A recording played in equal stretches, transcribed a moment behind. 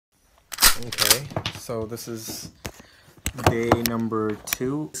Okay, so this is day number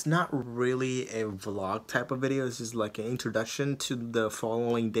 2. It's not really a vlog type of video. It's just like an introduction to the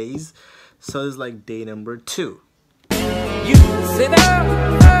following days. So it's like day number 2. You sit up,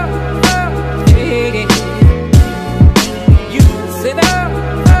 dig it. You sit up,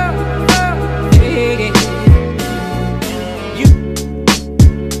 dig it.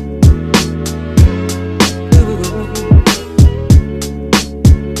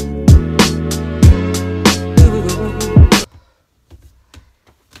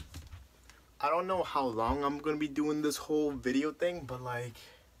 I don't know how long I'm gonna be doing this whole video thing, but like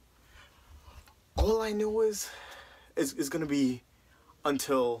all I know is it's gonna be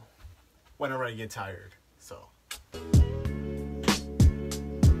until whenever I get tired. So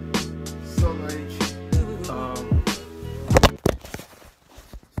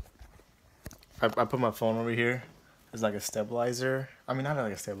like I put my phone over here. It's like a stabilizer. I mean, not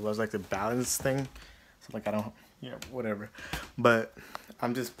like a stabilizer, like the balance thing. So like I don't, yeah, whatever. But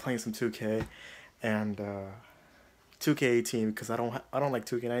I'm just playing some 2K and 2K18 because I don't like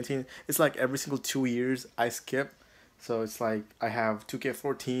 2K19. It's like every single 2 years I skip. So it's like I have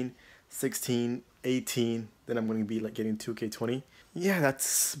 2K14, 16, 18. Then I'm gonna be like getting 2K20. Yeah,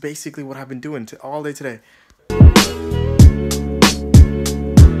 that's basically what I've been doing all day today.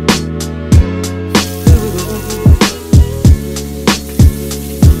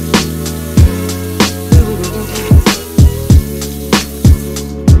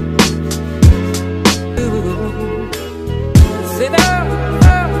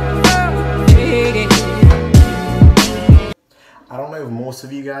 I don't know if most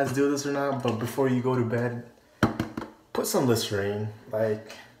of you guys do this or not, but before you go to bed, put some Listerine.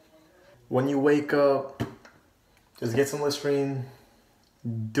 Like, when you wake up, just get some Listerine,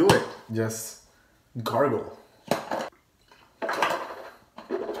 do it, just gargle.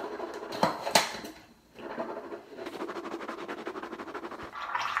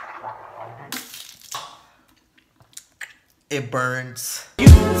 It burns. You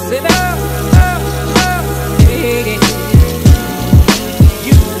sit up, dig it.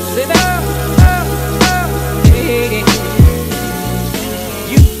 You sit up, dig it.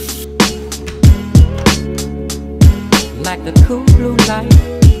 You like the cool blue light,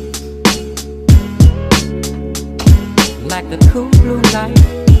 like the cool blue light,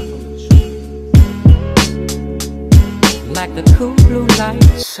 like the cool blue light.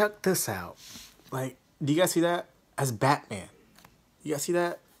 Check this out. Like, do you guys see that? As Batman. You guys see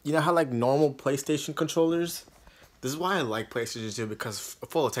that? You know how like normal PlayStation controllers? This is why I like PlayStation 2, because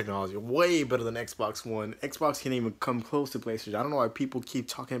full of technology. Way better than Xbox One. Xbox can't even come close to PlayStation. I don't know why people keep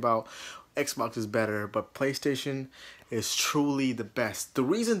talking about Xbox is better, but PlayStation is truly the best. The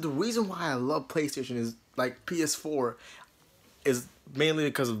reason why I love PlayStation is like PS4 is mainly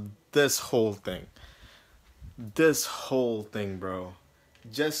because of this whole thing. This whole thing, bro.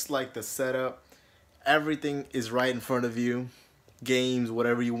 Just like the setup. Everything is right in front of you. Games,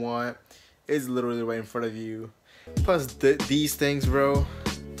 whatever you want, is literally right in front of you. Plus these things, bro,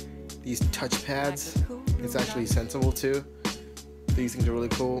 these touch pads, it's actually sensible too. These things are really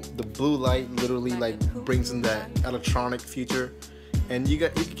cool. The blue light literally like brings in that electronic feature, and you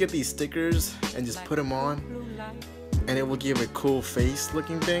can get these stickers and just put them on, and it will give it cool face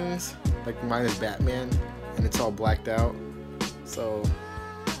looking things. Like mine is Batman, and it's all blacked out. So,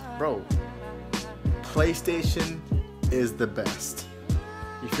 bro, PlayStation is the best.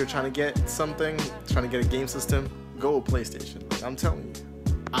 If you're trying to get something, trying to get a game system, go with PlayStation. Like, I'm telling you.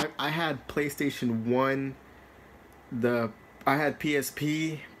 I had PlayStation 1, I had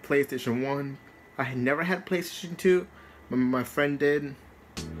PSP, PlayStation 1. I had never had PlayStation 2. My friend did.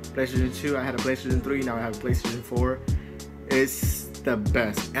 PlayStation 2, I had a PlayStation 3, now I have a PlayStation 4. It's the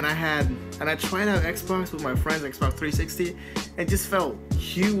best. And I tried out Xbox with my friends, Xbox 360, and just felt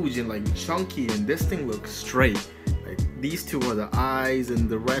huge and like chunky, and this thing looks straight. Like, these two are the eyes and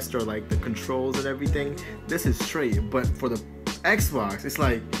the rest are like the controls and everything. This is straight, but for the Xbox, it's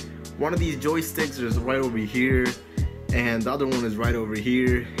like one of these joysticks is right over here and the other one is right over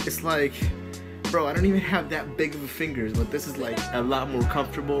here. It's like, bro, I don't even have that big of fingers, but this is like a lot more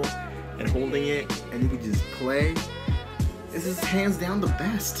comfortable, and holding it and you can just play. This is hands down the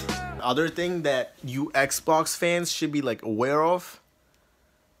best. Other thing that you Xbox fans should be like aware of,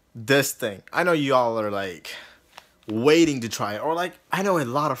 this thing. I know y'all are like waiting to try it, or like I know a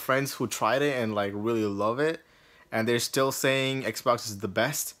lot of friends who tried it and like really love it, and they're still saying Xbox is the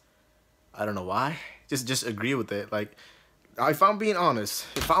best. I don't know why. Just agree with it. Like, if I'm being honest,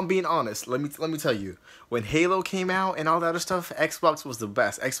 let me tell you, when Halo came out and all that other stuff, Xbox was the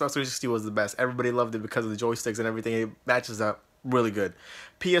best. Xbox 360 was the best. Everybody loved it because of the joysticks and everything. It matches up. really good.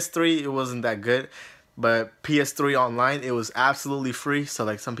 PS3, it wasn't that good, but PS3 online, it was absolutely free. So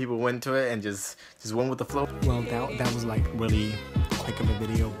like some people went to it and just went with the flow. Well, that was like really quick of a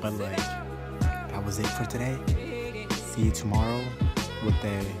video, but like that was it for today. See you tomorrow with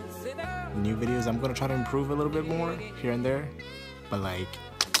the new videos. I'm gonna try to improve a little bit more here and there, but like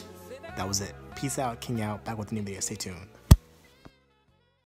that was it. Peace out, King out. Back with the new video. Stay tuned.